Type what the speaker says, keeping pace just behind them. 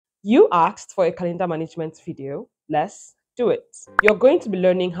You asked for a calendar management video. Let's do it. You're going to be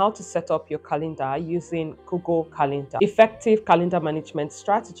learning how to set up your calendar using Google Calendar, effective calendar management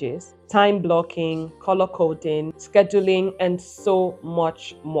strategies, time blocking, color coding, scheduling, and so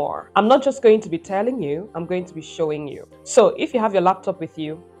much more. I'm not just going to be telling you, I'm going to be showing you. So if you have your laptop with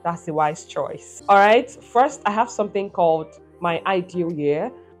you, that's the wise choice. All right, first I have something called my ideal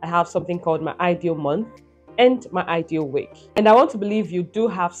year. I have something called my ideal month and my ideal week. And I want to believe you do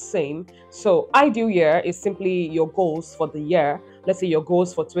have same. So ideal year is simply your goals for the year. Let's say your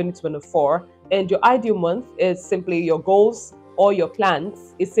goals for 2024. And your ideal month is simply your goals or your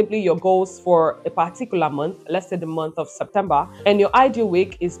plans is simply your goals for a particular month, let's say the month of September. And your ideal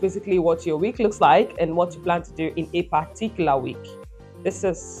week is basically what your week looks like and what you plan to do in a particular week.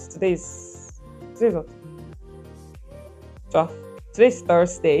 Today's what? 12. Today's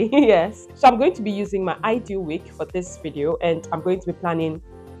Thursday, yes. So I'm going to be using my ideal week for this video and I'm going to be planning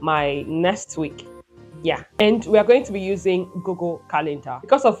my next week. Yeah, and we are going to be using Google Calendar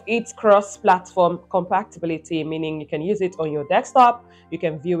because of its cross-platform compatibility, meaning you can use it on your desktop, you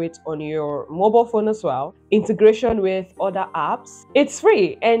can view it on your mobile phone as well. Integration with other apps. It's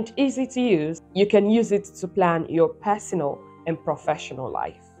free and easy to use. You can use it to plan your personal and professional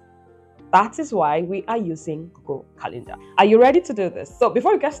life. That is why we are using Google Calendar. Are you ready to do this? So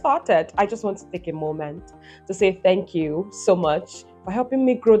before we get started, I just want to take a moment to say thank you so much for helping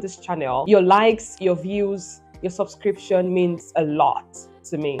me grow this channel. Your likes, your views, your subscription means a lot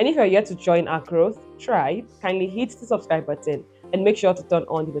to me. And if you're yet to join our growth tribe, kindly hit the subscribe button and make sure to turn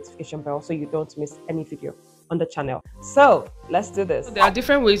on the notification bell so you don't miss any video on the channel. So let's do this. There are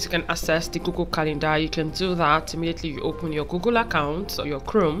different ways you can access the Google Calendar. You can do that immediately you open your Google account or your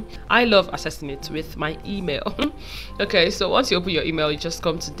Chrome. I love accessing it with my email. Okay, so once you open your email, you just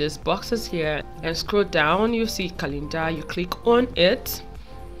come to these boxes here and scroll down. You see calendar, you click on it.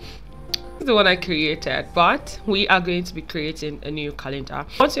 This is the one I created, but we are going to be creating a new calendar.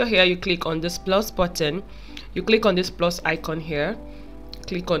 Once you're here, you click on this plus button, you click on this plus icon here,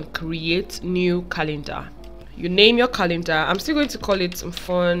 click on create new calendar. You name your calendar. I'm still going to call it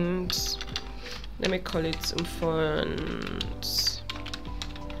font. Let me call it font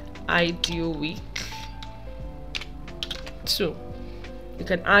ideal week 2. You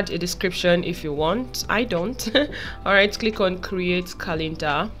can add a description if you want. I don't. All right, click on create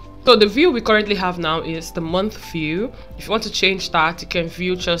calendar. So the view we currently have now is the month view. If you want to change that, you can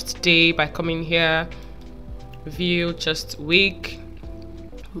view just day by coming here, view just week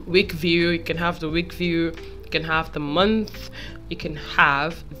view. You can have the week view, you can have the month, you can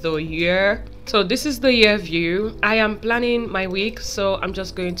have the year. So this is the year view. I am planning my week, so I'm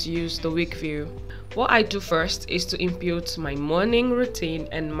just going to use the week view. What I do first is to input my morning routine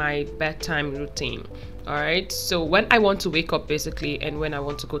and my bedtime routine. All right, so when I want to wake up basically and when I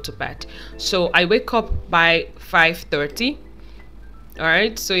want to go to bed. So I wake up by 5:30. All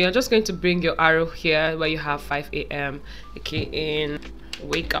right, so you're just going to bring your arrow here where you have 5 a.m. okay, in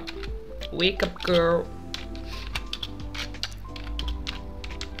wake up girl.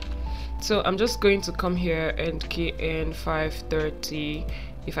 So I'm just going to come here and key in 5:30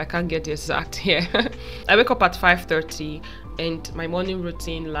 if I can't get the exact here. I wake up at 5:30 and my morning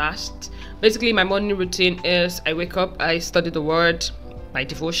routine lasts. Basically my morning routine is I wake up, I study the word, my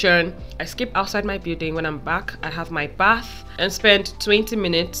devotion, I skip outside my building. When I'm back, I have my bath and spend 20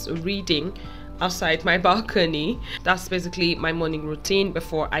 minutes reading outside my balcony. That's basically my morning routine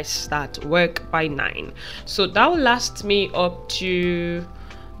before I start work by 9. So that will last me up to,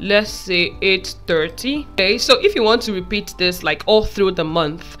 let's say, 8:30. Okay, so if you want to repeat this like all through the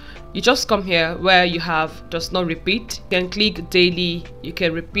month, you just come here where you have does not repeat. You can click daily, you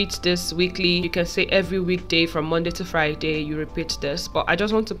can repeat this weekly, you can say every weekday from Monday to Friday you repeat this. But I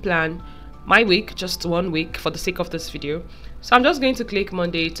just want to plan my week, just 1 week for the sake of this video. So I'm just going to click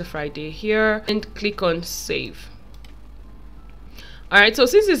Monday to Friday here and click on save. All right, so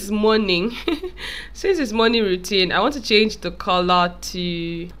since it's morning since it's morning routine, I want to change the color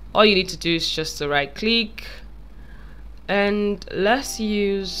to, all you need to do is just to right click and let's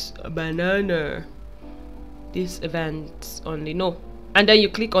use a banana. This event only, no, and then you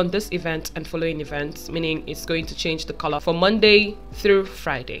click on this event and following events, meaning it's going to change the color for Monday through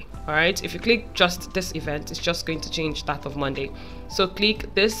Friday. All right, if you click just this event, it's just going to change that of Monday. So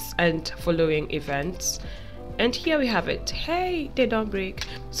click this and following events, and here we have it. Hey, they don't break.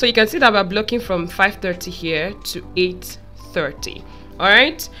 So you can see that we're blocking from 5:30 here to 8:30. All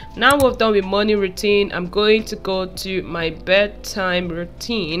right, now we've done with morning routine. I'm going to go to my bedtime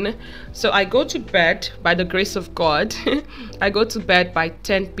routine. So I go to bed by the grace of God. I go to bed by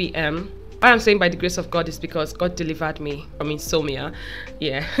 10 p.m. Why I'm saying by the grace of God is because God delivered me from insomnia.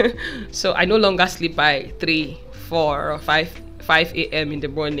 Yeah. So I no longer sleep by 3, 4 or 5 a.m. in the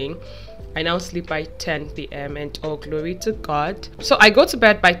morning. I now sleep by 10 p.m. and all glory to God. So I go to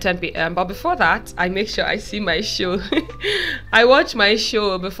bed by 10 p.m. But before that, I make sure I see my show. I watch my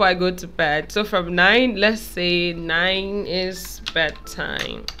show before I go to bed. So from 9, let's say 9 is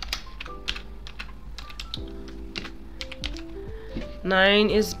bedtime. 9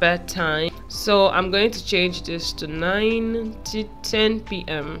 is bedtime. So I'm going to change this to 9 to 10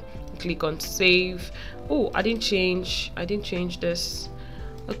 p.m. Click on save. Oh, I didn't change this.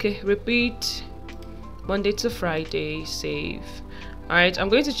 Okay, repeat. Monday to Friday, save. All right, I'm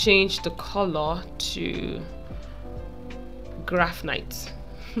going to change the color to graph night.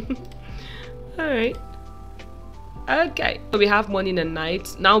 All right. Okay, so we have morning and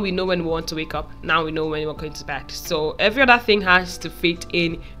night. Now we know when we want to wake up. Now we know when we're going to bed. So every other thing has to fit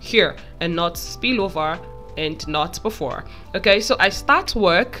in here and not spill over and not before. Okay, so I start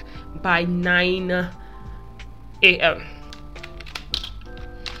work by 9 a.m.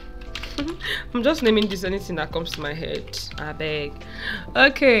 I'm just naming this anything that comes to my head. I beg.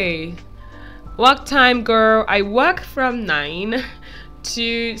 Okay, work time, girl. I work from 9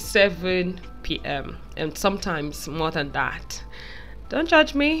 to 7 p.m. and sometimes more than that. Don't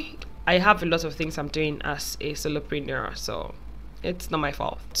judge me. I have a lot of things I'm doing as a solopreneur, so it's not my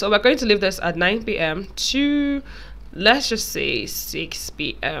fault. So we're going to leave this at 9 p.m. to, let's just say, 6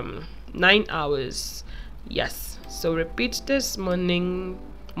 p.m. 9 hours. Yes. So repeat this morning,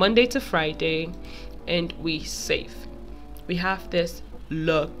 Monday to Friday, and we save. We have this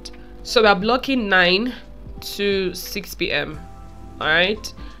locked. So we're blocking 9 to 6 p.m. All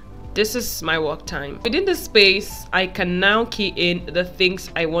right, this is my work time. Within the space, I can now key in the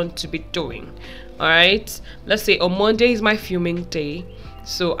things I want to be doing. All right, let's say on Monday is my filming day,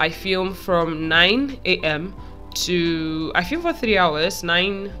 so I film from 9 a.m. to, I film for 3 hours,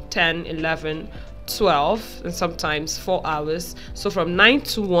 9, 10, 11, 12, and sometimes 4 hours. So from 9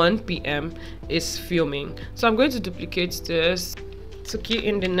 to 1 p.m. is filming. So I'm going to duplicate this to key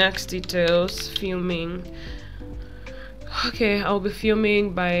in the next details. Filming. Okay, I'll be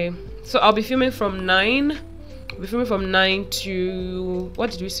filming by, so I'll be filming from 9. I'll be filming from 9 to,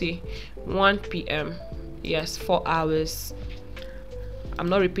 what did we say, 1 p.m. Yes, 4 hours. I'm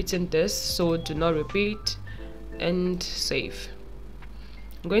not repeating this, so do not repeat, and save.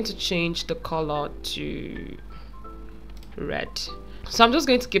 I'm going to change the color to red. So I'm just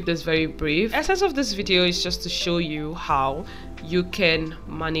going to keep this very brief. The essence of this video is just to show you how you can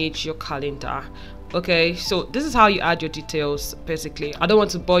manage your calendar. Okay, so this is how you add your details. Basically, I don't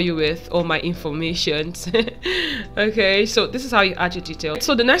want to bore you with all my information. Okay, so this is how you add your details.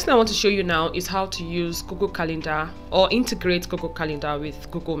 So the next thing I want to show you now is how to use Google Calendar or integrate Google Calendar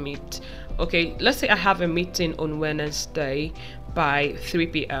with Google Meet. Okay, let's say I have a meeting on Wednesday by 3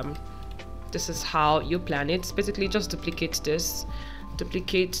 p.m. This is how you plan it. Basically, just duplicate this,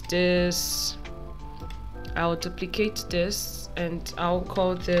 I'll duplicate this, and I'll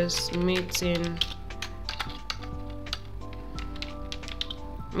call this meeting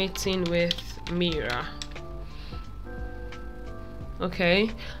with Mira.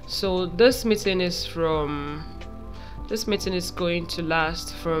 Okay, so this meeting is going to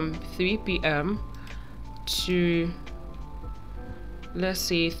last from 3 p.m. to, let's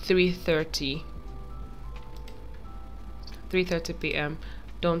say, 3:30 p.m.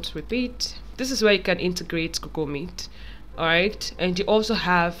 Don't repeat. This is where you can integrate Google Meet. All right, and you also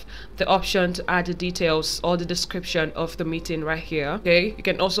have the option to add the details or the description of the meeting right here. Okay, you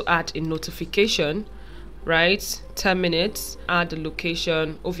can also add a notification, right? 10 minutes, add the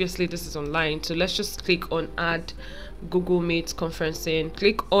location. Obviously this is online, so let's just click on add Google Meet conferencing,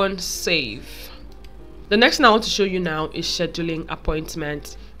 click on save. The next thing I want to show you now is scheduling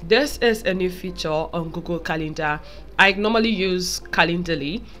appointments. This is a new feature on Google Calendar. I normally use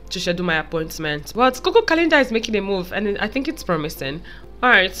Calendly to schedule my appointments, but Google Calendar is making a move and I think it's promising. All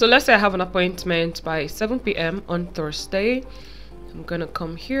right, so let's say I have an appointment by 7 p.m. on Thursday. I'm gonna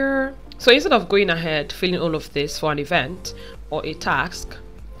come here. So instead of going ahead filling all of this for an event or a task,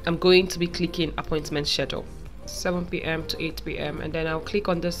 I'm going to be clicking appointment schedule. 7 p.m. to 8 p.m. and then I'll click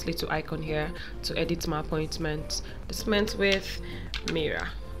on this little icon here to edit my appointment. This meant with Mira.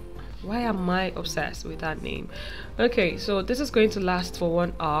 Why am I obsessed with that name? Okay, so this is going to last for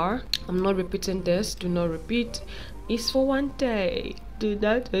 1 hour. I'm not repeating this, do not repeat. It's for one day. Do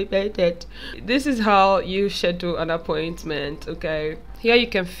not forget it. This is how you schedule an appointment, okay? Here you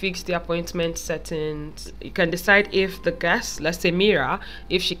can fix the appointment settings. You can decide if the guest, let's say Mira,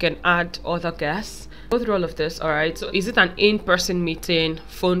 if she can add other guests. Go through all of this, all right? So is it an in-person meeting,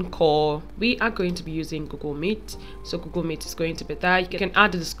 phone call? We are going to be using Google Meet. So Google Meet is going to be there. You can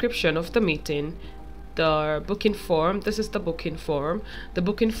add the description of the meeting, the booking form. This is the booking form. The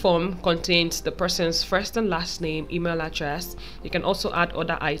booking form contains the person's first and last name, email address. You can also add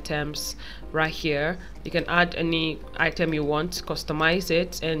other items right here. You can add any item you want, customize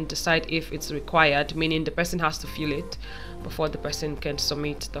it, and decide if it's required, meaning the person has to fill it before the person can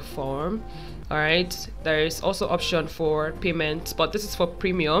submit the form. All right, there is also option for payment, but this is for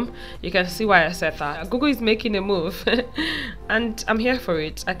premium. You can see why I said that. Google is making a move and I'm here for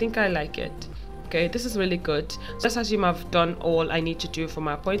it. I think I like it. Okay, this is really good. Let's assume I've done all I need to do for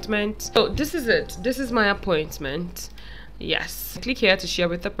my appointment. So this is it. This is my appointment. Yes. Click here to share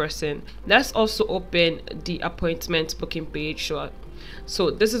with the person. Let's also open the appointment booking page. So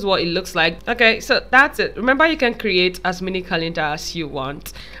this is what it looks like. Okay, so that's it. Remember, you can create as many calendars as you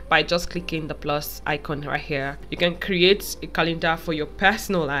want by just clicking the plus icon right here. You can create a calendar for your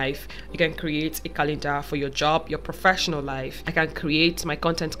personal life. You can create a calendar for your job, your professional life. I can create my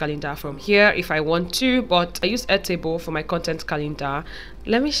content calendar from here if I want to, but I use Airtable for my content calendar.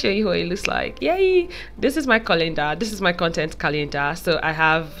 Let me show you what it looks like. Yay! This is my calendar. This is my content calendar. So I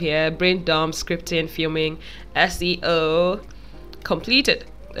have here brain dump, scripting, filming, SEO. Completed.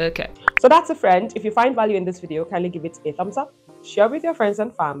 Okay, So that's a friend. If you find value in this video, kindly give it a thumbs up, share with your friends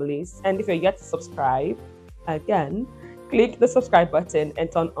and families, and if you're yet to subscribe, again, click the subscribe button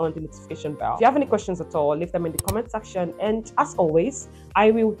and turn on the notification bell. If you have any questions at all, leave them in the comment section, and as always, I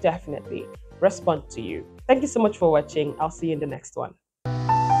will definitely respond to you. Thank you so much for watching. I'll see you in the next one.